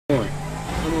on.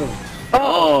 Come on.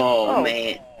 Oh,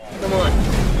 man. Come on.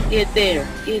 Get there.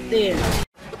 Get there.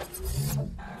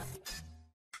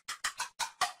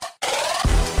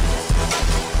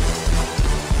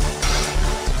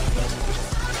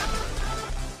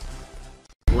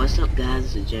 What's up, guys?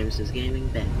 This is Jameson's Gaming,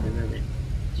 back with another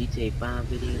GTA 5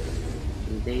 video.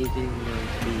 In today's video, we're going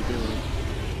to be doing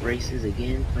races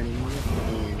again, funny one,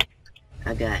 and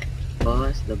I got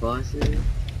the bosses,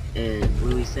 and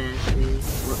Louis Sassy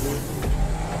with me,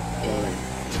 and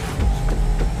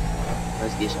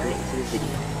let's get straight into the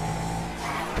video.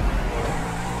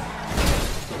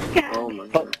 Oh my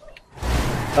god.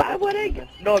 I wouldn't.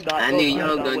 No, not. I knew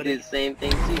y'all gonna do the same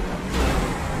thing too.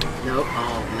 Nope.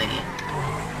 Oh man.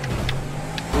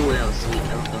 Ooh, that was sweet.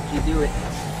 Don't you do it.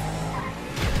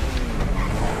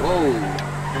 Whoa.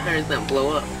 I heard something blow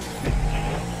up.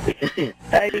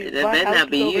 Hey, that better not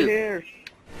be you.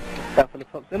 Stop for the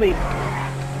proximity.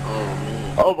 Oh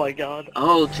man. Oh my god.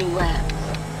 Oh, 2 laps.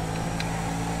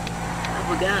 I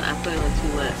forgot I played on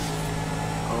 2 laps.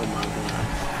 Oh my god.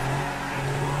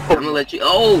 I'm gonna let you.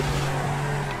 Oh!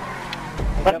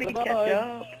 Let me catch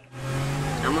up.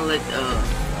 I'm gonna let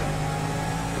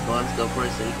the boss go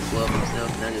first so he can blow up himself,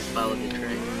 and I just follow the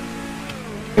train.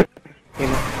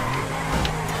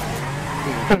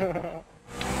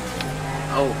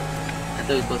 Oh, I thought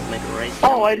we were supposed to make a race.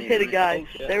 Oh, I just hit a guy.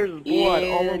 There was blood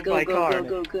all over my car.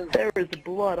 Go. There was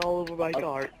blood all over my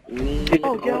car.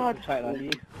 Oh god.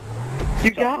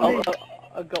 You got me.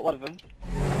 I got one of them.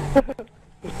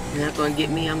 You're not gonna get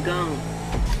me, I'm gone.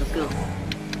 Let's go.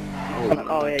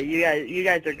 Oh yeah, you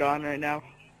guys are gone right now.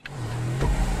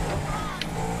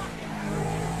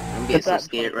 I'm getting so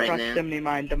scared right now. Proximity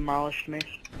mine demolished me.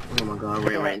 Oh my god, I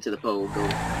ran right into the pole. Go.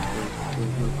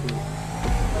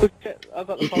 Oh shit, I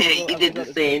got the pole. He did the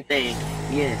same thing.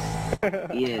 Yes.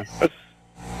 Yes.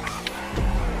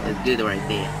 That's good right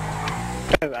there.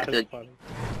 That was funny.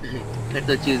 I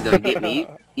thought you was gonna get me.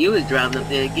 You was driving up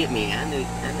there to get me. I knew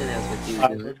that's what you was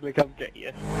doing. I was gonna come get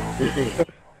you.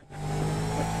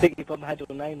 I think you probably had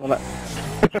your name on it.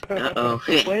 Uh-oh.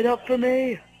 Wait up for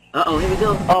me. Uh-oh, here we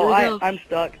go. Oh, I'm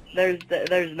stuck.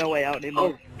 There's no way out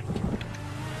anymore.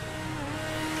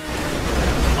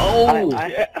 Oh!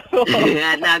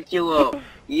 I knocked you off.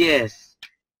 Yes.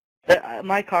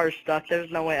 My car's stuck.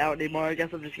 There's no way out anymore. I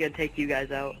guess I'm just gonna take you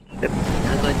guys out. I'm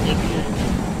gonna take you.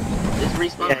 Just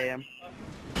respawn. Yeah, I am.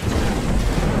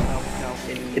 No,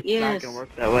 it's not gonna work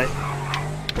that way.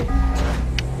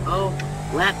 Oh,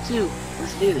 lap 2.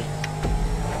 Let's do this.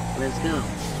 Let's go.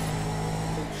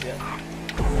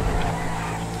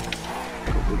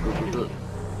 Go.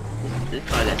 This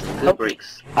car got some good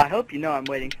brakes. I hope you know I'm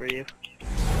waiting for you.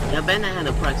 Y'all better not have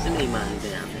the proximity mine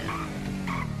down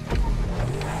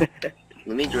there.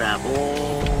 Let me drive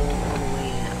all the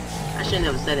way out. I shouldn't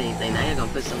have said anything. Now you're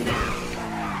gonna put some down.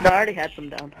 No, I already had some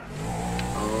down.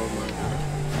 Oh my god.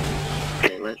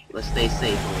 Okay, let's stay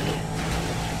safe over here.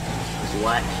 Let's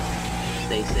watch.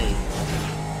 Stay safe.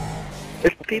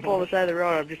 There's people on the side of the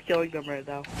road. I'm just killing them right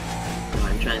now. Oh,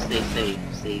 I'm trying to stay safe.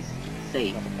 Stay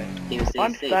safe.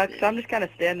 I'm stuck, so I'm just kind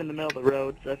of standing in the middle of the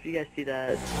road. So if you guys see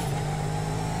that,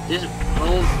 just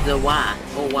hold the Y.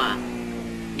 Hold Y.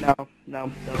 No.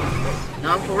 No,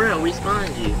 I'm for real. Respawn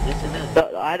you. Yes, it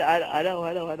does. I know.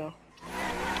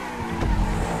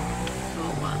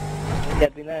 Oh wow.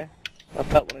 Get me there. I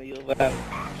felt one of you over there.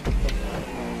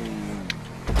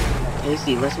 Hey,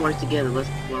 see, let's work together. Let's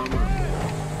blow them up.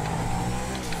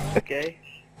 Okay.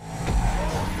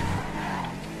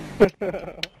 I'm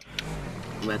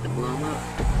about to blow them up.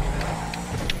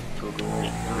 Go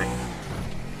right. Alright.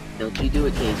 Don't you do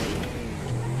it, Casey.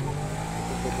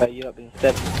 You up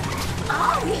instead.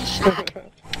 Oh, he shot!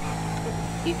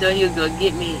 He thought he was gonna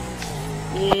get me.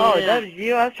 Yeah. Oh, that was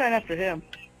you? I was trying after him.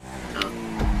 Oh.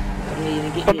 Yeah, you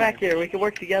didn't get Come me. back here. We can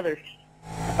work together.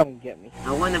 Come and get me.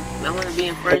 I wanna be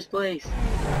in first place.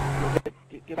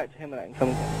 Get back to him and come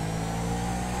and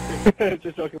get me.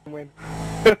 Just so I can win.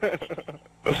 Go.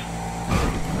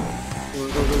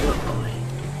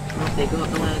 Oh, they go up.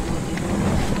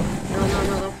 No,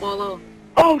 don't fall off.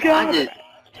 Oh god!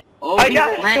 He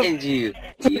flattened you.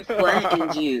 He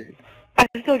flattened you. I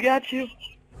still got you. You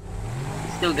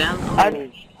still got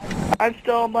him? Oh. I'm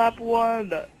still on lap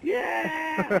 1.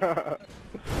 Yeah!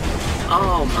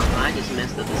 Oh my god, I just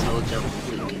messed up this whole jump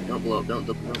completely. Don't blow up, don't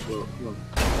blow up. Come on.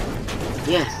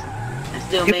 Yes! I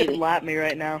still you made can it. lap me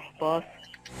right now, boss.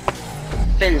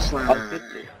 Finish line.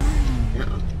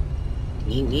 Uh-oh.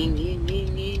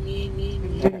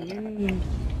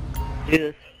 Do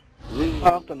this.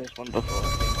 I've done this one before.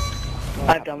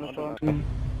 I've done this one.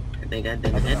 I think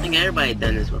everybody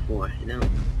done this before, you know?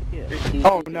 Yeah.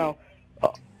 Oh no.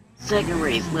 Second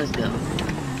race, let's go.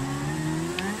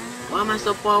 Why am I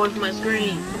so far away from my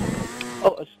screen?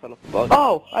 Oh, I just fell off the bike.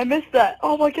 Oh, I missed that.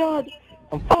 Oh my god.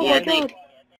 Oh Yeah, my god. I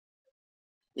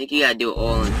think you gotta do it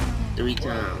all in 3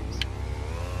 times.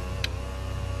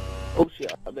 Oh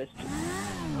shit, I missed it.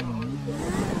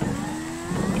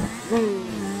 Boom,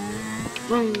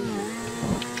 boom,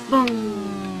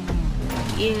 boom.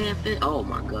 Yeah, oh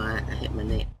my god, I hit my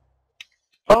neck.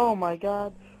 Oh my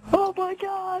god. Oh my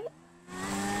god.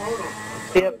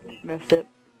 Yep, missed it.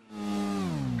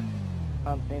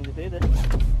 Can't seem to do this.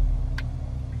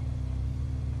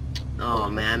 Oh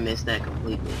man, I missed that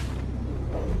completely.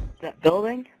 That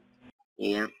building?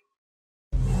 Yeah.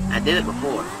 I did it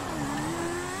before.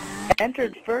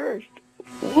 Entered first.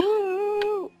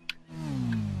 Woo!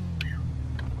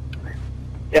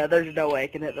 Yeah, there's no way I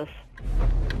can hit this.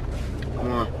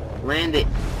 Come on, land it.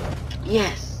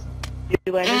 Yes. You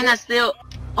landed And it? I still,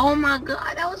 oh my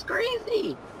god, that was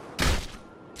crazy.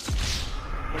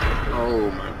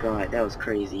 Oh my god, that was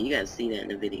crazy. You gotta see that in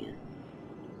the video.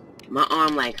 My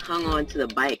arm like hung on to the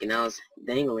bike and I was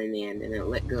dangling there and then it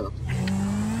let go.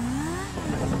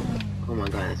 Oh my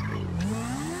god, that's crazy.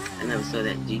 I never saw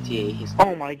that GTA history.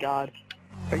 Oh my god.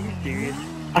 Are you serious?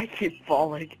 I keep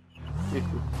falling. I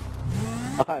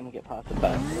can't even get past the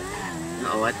back.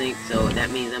 Oh, I think so.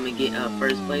 That means I'm gonna get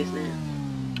first place now.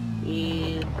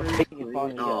 Yeah, first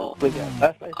place. Oh.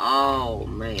 Oh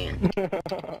man.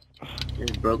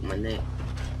 Just broke my neck.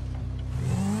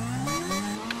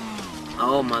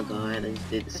 Oh my god, I just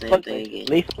did the same thing again.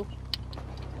 Lethal.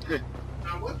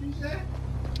 What you say? I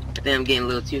think I'm getting a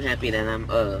little too happy that I'm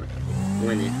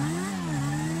winning.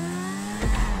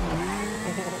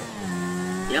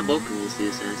 Y'all both can see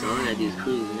this side, so all I gotta do is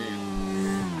cruise now.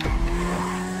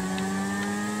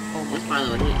 Oh, that's probably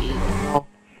what it is.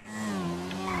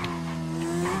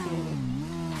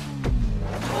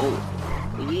 Oh,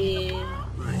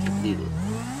 yeah. Alright, let's do this.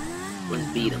 Let's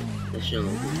beat him. Let's show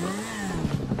him who's boss.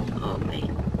 Oh man.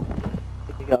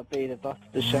 You gotta be the boss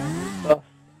to show him who's boss.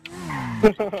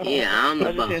 Yeah, I'm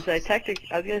the boss. I was gonna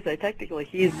say technically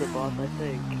he's the boss, I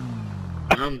think.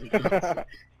 I'm the boss.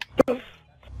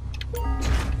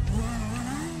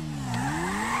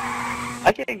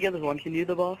 I can't get this one. Can you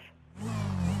the boss?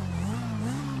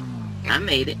 I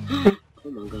made it. Oh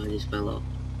my god, I just fell off.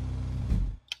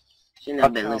 Shouldn't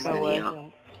have been listening to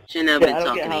y'all. Shouldn't have been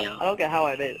talking to y'all. I don't get how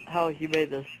you made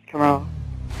this. Come on.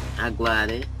 I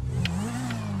glided.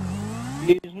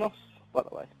 Use NOS, by the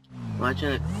way. Watching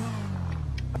it.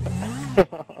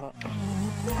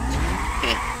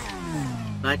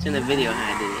 Watching the video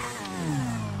how I did it.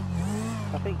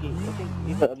 I think you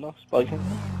got a NOS bike.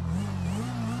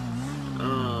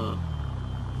 Oh.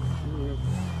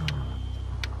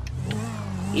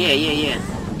 Yeah.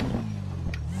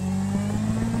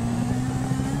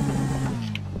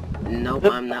 Nope,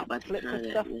 I'm not about to try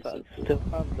that.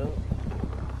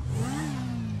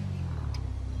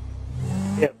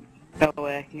 Yep. No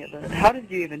way I can get that. How did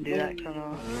you even do that,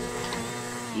 Colonel?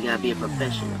 You gotta be a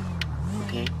professional,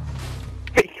 okay?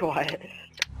 Be quiet.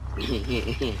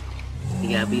 You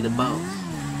gotta be the boss.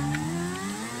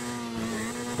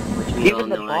 Which we all Even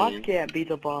the know boss I am. can't be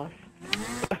the boss.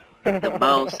 The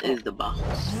boss is the boss.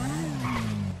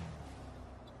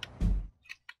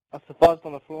 I survived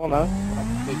on the floor now.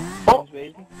 Oh.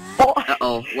 Oh.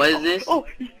 Uh-oh, what is this? Oh,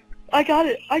 I got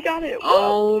it.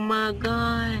 Oh my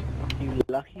god. You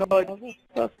lucky Uh-oh,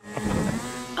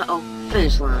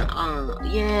 finish line.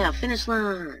 Yeah, finish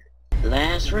line.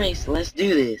 Last race, let's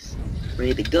do this.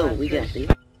 Ready to go, we got this.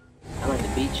 I like to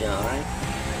beat y'all, alright?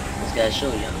 Just gotta show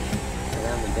y'all. And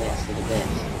I'm the best of the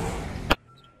best.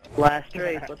 Last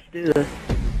race, let's do this.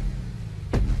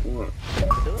 One.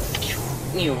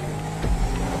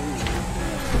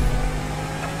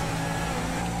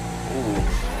 Ooh.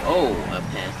 Oh, I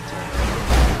passed the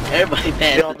turn. Everybody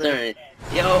passed the turn.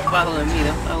 Yo, follow me,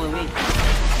 don't follow me.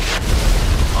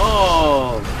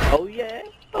 Oh! Oh yeah!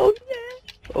 Oh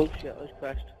shit, I was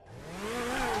crashed.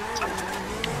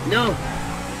 No!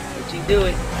 Don't you do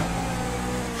it.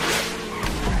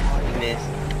 You missed.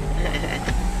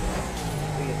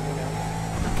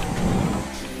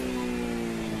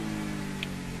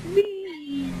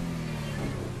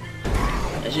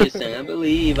 I should sing, I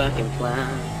believe I can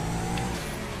fly.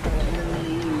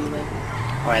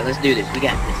 Alright, let's do this. We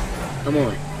got this. Come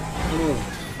on.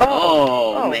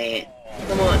 Oh, man.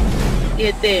 Come on.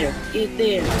 Get there.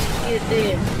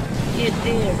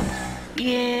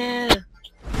 Yeah.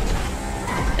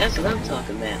 That's what I'm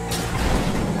talking about.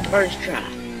 First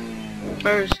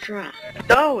try.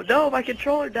 No, my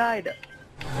controller died.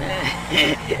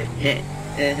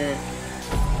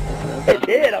 It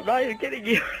did, I'm not even kidding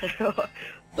you.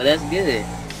 But that's good.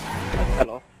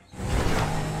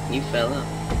 You fell up.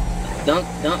 Don't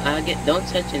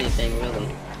touch anything really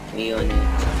when you on there.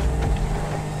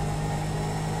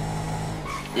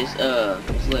 Just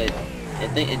just let it. I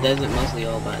think it does it mostly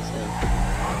all by itself.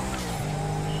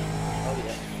 Oh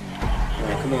yeah.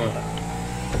 Alright, come on.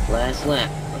 Last lap.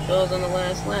 I thought it was on the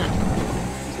last lap.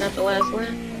 It's not the last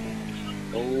lap?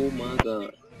 Oh my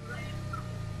god.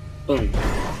 Boom.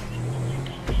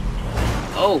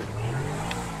 Oh!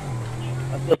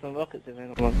 I've got some rockets in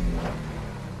there. Come on.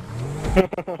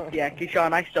 Yeah,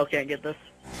 Keyshawn, I still can't get this.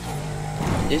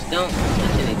 Just don't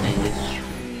touch anything. Just...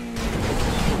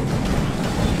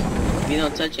 If you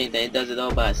don't touch anything, it does it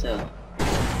all by itself.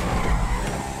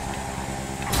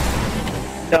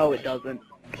 No, it doesn't.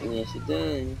 Yes, it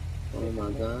does. Oh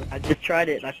my god. I just tried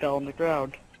it and I fell on the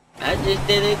ground. I just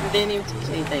didn't even touch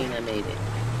anything and I made it.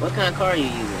 What kind of car are you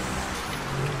using?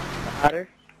 Adder?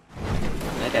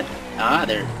 I got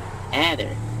Adder.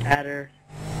 Adder. Adder.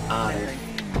 Adder.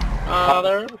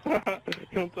 Adder.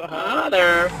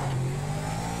 Adder.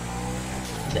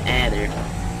 The Adder.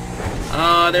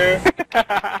 Adder.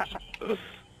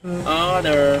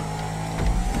 Adder.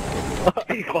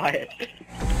 Be quiet.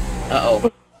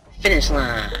 Uh-oh. Finish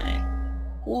line.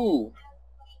 Ooh.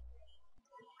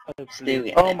 Still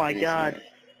got Oh that my finish god. line.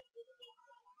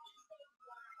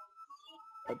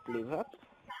 I blew up.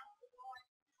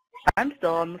 I'm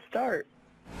still on the start.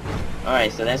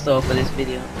 Alright, so that's all for this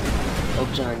video.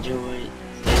 Hope y'all enjoyed.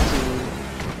 Stay tuned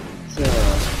to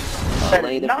That a is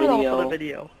later not all for the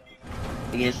video.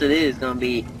 video. Yes, it is gonna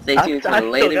be. Stay I'm tuned to still the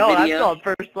later going. I'm video. still on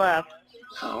first lap.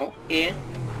 Oh, yeah.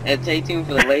 And stay tuned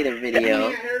for the later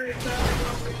video.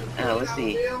 Let's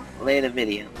see. Later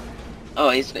video. Oh,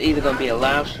 it's either gonna be a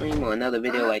live stream or another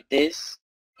video like this.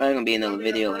 Probably gonna be another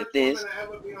video like this.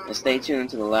 And stay tuned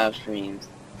to the live streams.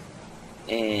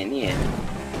 And yeah,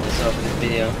 that's all for this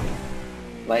video.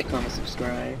 Like, comment,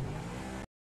 subscribe.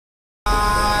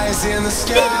 Eyes in the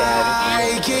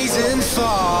sky, gazing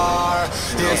far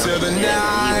into the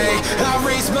night. I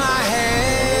raise my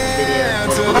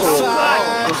hand to the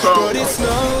fire, but it's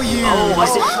no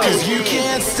use, 'cause you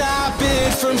can't stop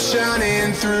it from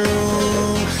shining through.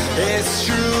 It's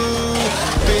true.